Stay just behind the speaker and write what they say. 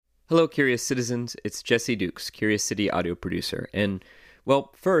Hello, Curious Citizens. It's Jesse Dukes, Curious City audio producer. And,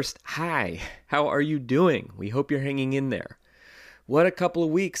 well, first, hi. How are you doing? We hope you're hanging in there. What a couple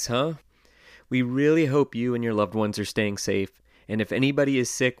of weeks, huh? We really hope you and your loved ones are staying safe. And if anybody is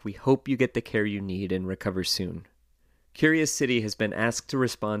sick, we hope you get the care you need and recover soon. Curious City has been asked to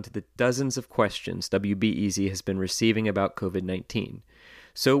respond to the dozens of questions WBEZ has been receiving about COVID-19.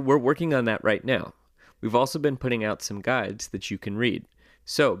 So we're working on that right now. We've also been putting out some guides that you can read.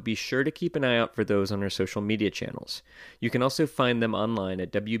 So be sure to keep an eye out for those on our social media channels. You can also find them online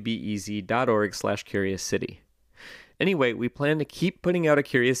at wbez.org/curiouscity. Anyway, we plan to keep putting out a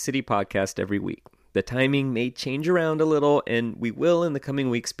Curious City podcast every week. The timing may change around a little, and we will in the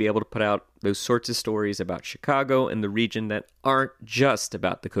coming weeks be able to put out those sorts of stories about Chicago and the region that aren't just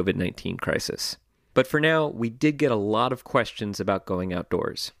about the COVID-19 crisis. But for now, we did get a lot of questions about going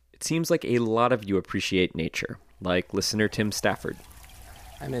outdoors. It seems like a lot of you appreciate nature, like listener Tim Stafford.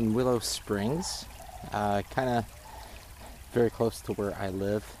 I'm in Willow Springs, kind of very close to where I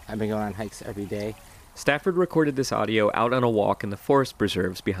live. I've been going on hikes every day. Stafford recorded this audio out on a walk in the forest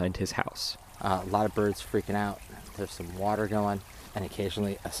preserves behind his house. A lot of birds freaking out. There's some water going, and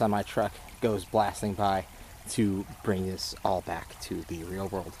occasionally a semi-truck goes blasting by to bring this all back to the real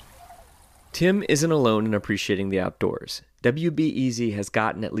world. Tim isn't alone in appreciating the outdoors. WBEZ has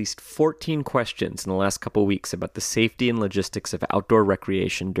gotten at least 14 questions in the last couple weeks about the safety and logistics of outdoor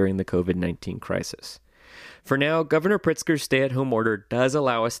recreation during the COVID-19 crisis. For now, Governor Pritzker's stay-at-home order does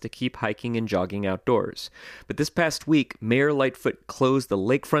allow us to keep hiking and jogging outdoors. But this past week, Mayor Lightfoot closed the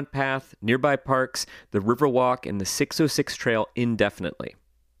Lakefront Path, nearby parks, the Riverwalk, and the 606 Trail indefinitely.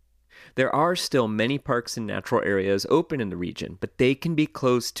 There are still many parks and natural areas open in the region, but they can be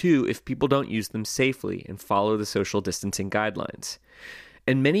closed too if people don't use them safely and follow the social distancing guidelines.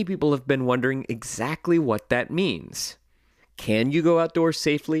 And many people have been wondering exactly what that means. Can you go outdoors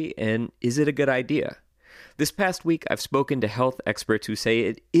safely, and is it a good idea? This past week, I've spoken to health experts who say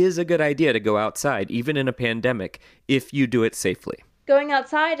it is a good idea to go outside, even in a pandemic, if you do it safely. Going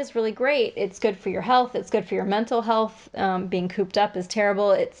outside is really great. It's good for your health. It's good for your mental health. Being cooped up is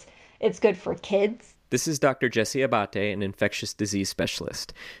terrible. It's good for kids. This is Dr. Jessie Abate, an infectious disease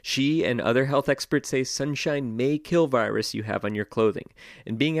specialist. She and other health experts say sunshine may kill virus you have on your clothing,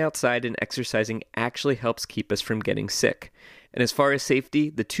 and being outside and exercising actually helps keep us from getting sick. And as far as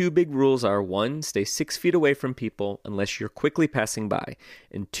safety, the two big rules are 1, stay 6 feet away from people unless you're quickly passing by,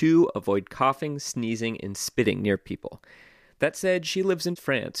 and 2, avoid coughing, sneezing, and spitting near people. That said, she lives in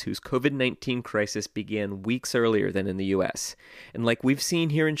France, whose COVID-19 crisis began weeks earlier than in the U.S. And like we've seen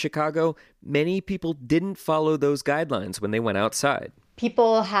here in Chicago, many people didn't follow those guidelines when they went outside.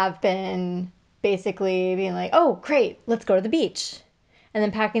 People have been basically being like, oh, great, let's go to the beach. And then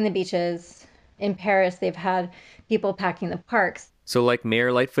packing the beaches. In Paris, they've had people packing the parks. So like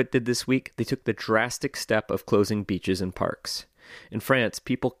Mayor Lightfoot did this week, they took the drastic step of closing beaches and parks. In France,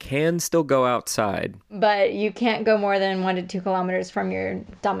 people can still go outside, but you can't go more than 1 to 2 kilometers from your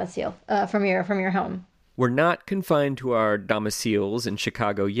domicile, from your home. We're not confined to our domiciles in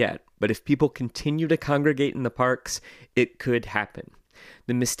Chicago yet, but if people continue to congregate in the parks, it could happen.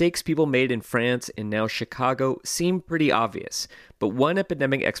 The mistakes people made in France and now Chicago seem pretty obvious, but one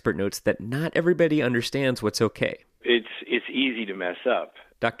epidemic expert notes that not everybody understands what's okay. It's easy to mess up.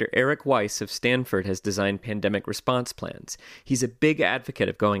 Dr. Eric Weiss of Stanford has designed pandemic response plans. He's a big advocate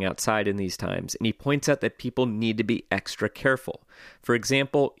of going outside in these times, and he points out that people need to be extra careful. For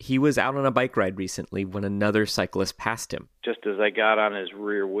example, he was out on a bike ride recently when another cyclist passed him. Just as I got on his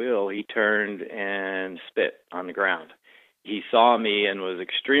rear wheel, he turned and spit on the ground. He saw me and was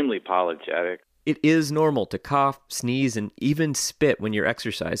extremely apologetic. It is normal to cough, sneeze, and even spit when you're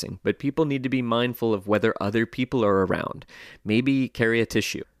exercising, but people need to be mindful of whether other people are around. Maybe carry a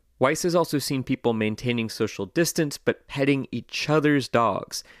tissue. Weiss has also seen people maintaining social distance but petting each other's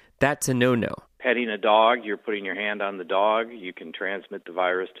dogs. That's a no-no. Petting a dog, you're putting your hand on the dog. You can transmit the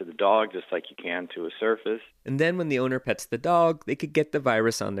virus to the dog just like you can to a surface. And then when the owner pets the dog, they could get the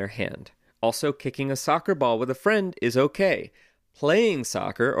virus on their hand. Also, kicking a soccer ball with a friend is okay. Playing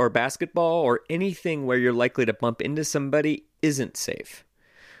soccer or basketball or anything where you're likely to bump into somebody isn't safe.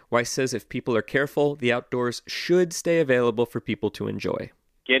 Weiss says if people are careful, the outdoors should stay available for people to enjoy.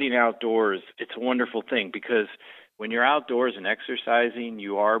 Getting outdoors, it's a wonderful thing because when you're outdoors and exercising,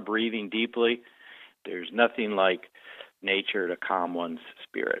 you are breathing deeply. There's nothing like nature to calm one's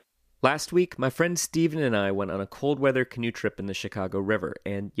spirit. Last week, my friend Steven and I went on a cold weather canoe trip in the Chicago River,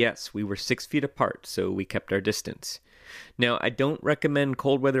 and yes, we were 6 feet apart, so we kept our distance. Now, I don't recommend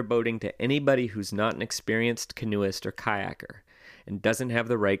cold weather boating to anybody who's not an experienced canoeist or kayaker. and doesn't have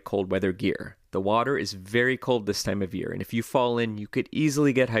the right cold weather gear. The water is very cold this time of year, and if you fall in, you could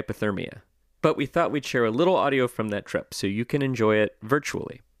easily get hypothermia. But we thought we'd share a little audio from that trip so you can enjoy it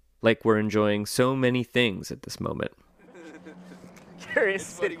virtually, like we're enjoying so many things at this moment. Curious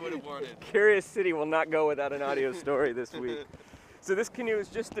City will not go without an audio story this week. So this canoe is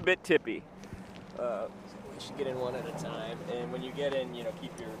just a bit tippy. We should get in one at a time, and when you get in,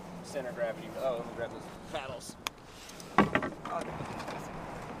 keep your center of gravity. Oh, let me grab those paddles.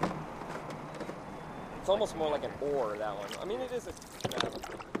 It's almost more like an oar, that one. I mean, it is a...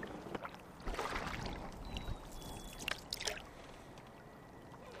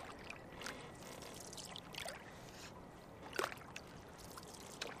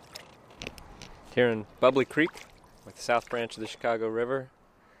 Here in Bubbly Creek, like the South Branch of the Chicago River,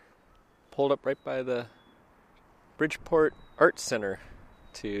 pulled up right by the Bridgeport Arts Center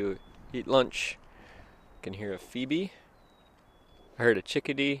to eat lunch. You can hear a phoebe. I heard a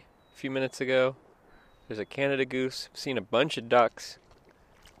chickadee a few minutes ago. There's a Canada goose. I've seen a bunch of ducks,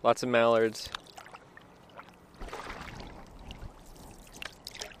 lots of mallards.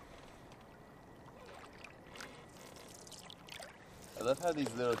 I love how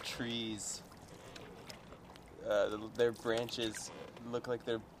these little trees, their branches look like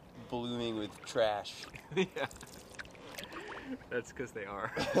they're blooming with trash. Yeah. That's because they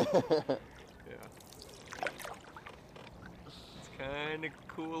are. Yeah. It's kind of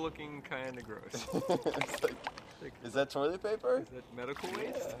cool looking, kind of gross. It's like, is that toilet paper? Is that medical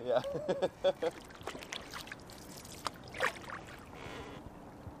waste? Yeah.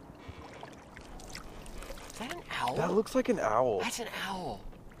 Is that an owl? That looks like an owl. That's an owl.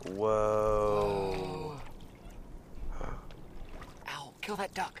 Whoa. Owl, kill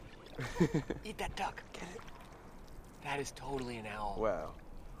that duck. Eat that duck. Get it? That is totally an owl. Wow.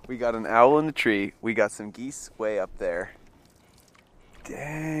 We got an owl in the tree. We got some geese way up there.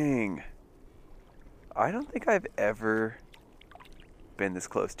 Dang. I don't think I've ever been this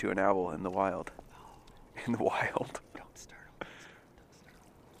close to an owl in the wild. In the wild. Don't start him.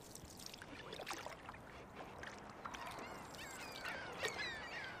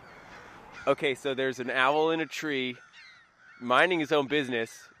 Okay, so there's an owl in a tree minding his own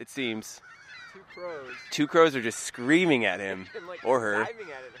business, it seems. Two crows are just screaming at him or her. Diving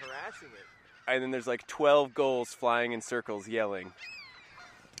at it, harassing it. And then there's like 12 gulls flying in circles yelling.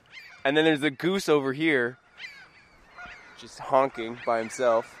 And then there's a goose over here just honking by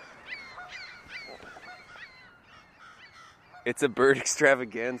himself. It's a bird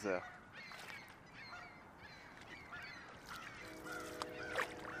extravaganza.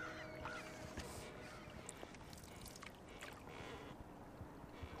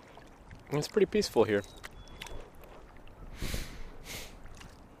 It's pretty peaceful here.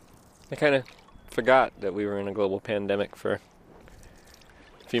 I kind of forgot that we were in a global pandemic for a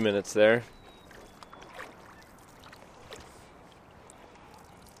few minutes there.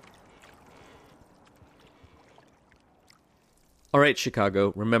 All right,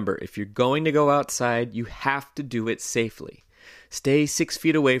 Chicago, remember, if you're going to go outside, you have to do it safely. Stay 6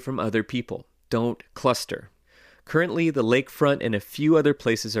 feet away from other people. Don't cluster. Currently, the lakefront and a few other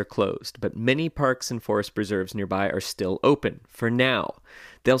places are closed, but many parks and forest preserves nearby are still open, for now.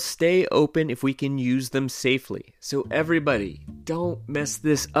 They'll stay open if we can use them safely. So everybody, don't mess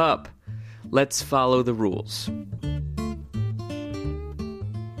this up. Let's follow the rules.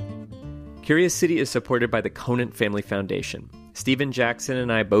 Curious City is supported by the Conant Family Foundation. Stephen Jackson and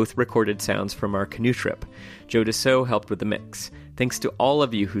I both recorded sounds from our canoe trip. Joe Dassault helped with the mix. Thanks to all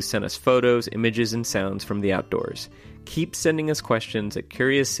of you who sent us photos, images, and sounds from the outdoors. Keep sending us questions at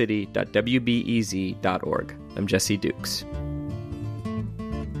curiouscity.wbez.org. I'm Jesse Dukes.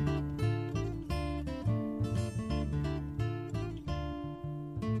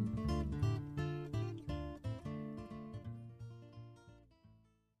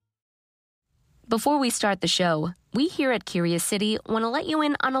 Before we start the show, we here at Curious City want to let you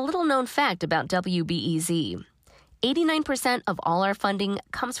in on a little known fact about WBEZ. 89% of all our funding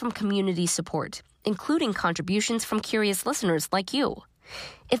comes from community support, including contributions from curious listeners like you.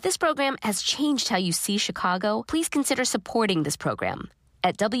 If this program has changed how you see Chicago, please consider supporting this program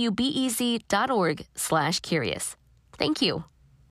at wbez.org/curious. Thank you.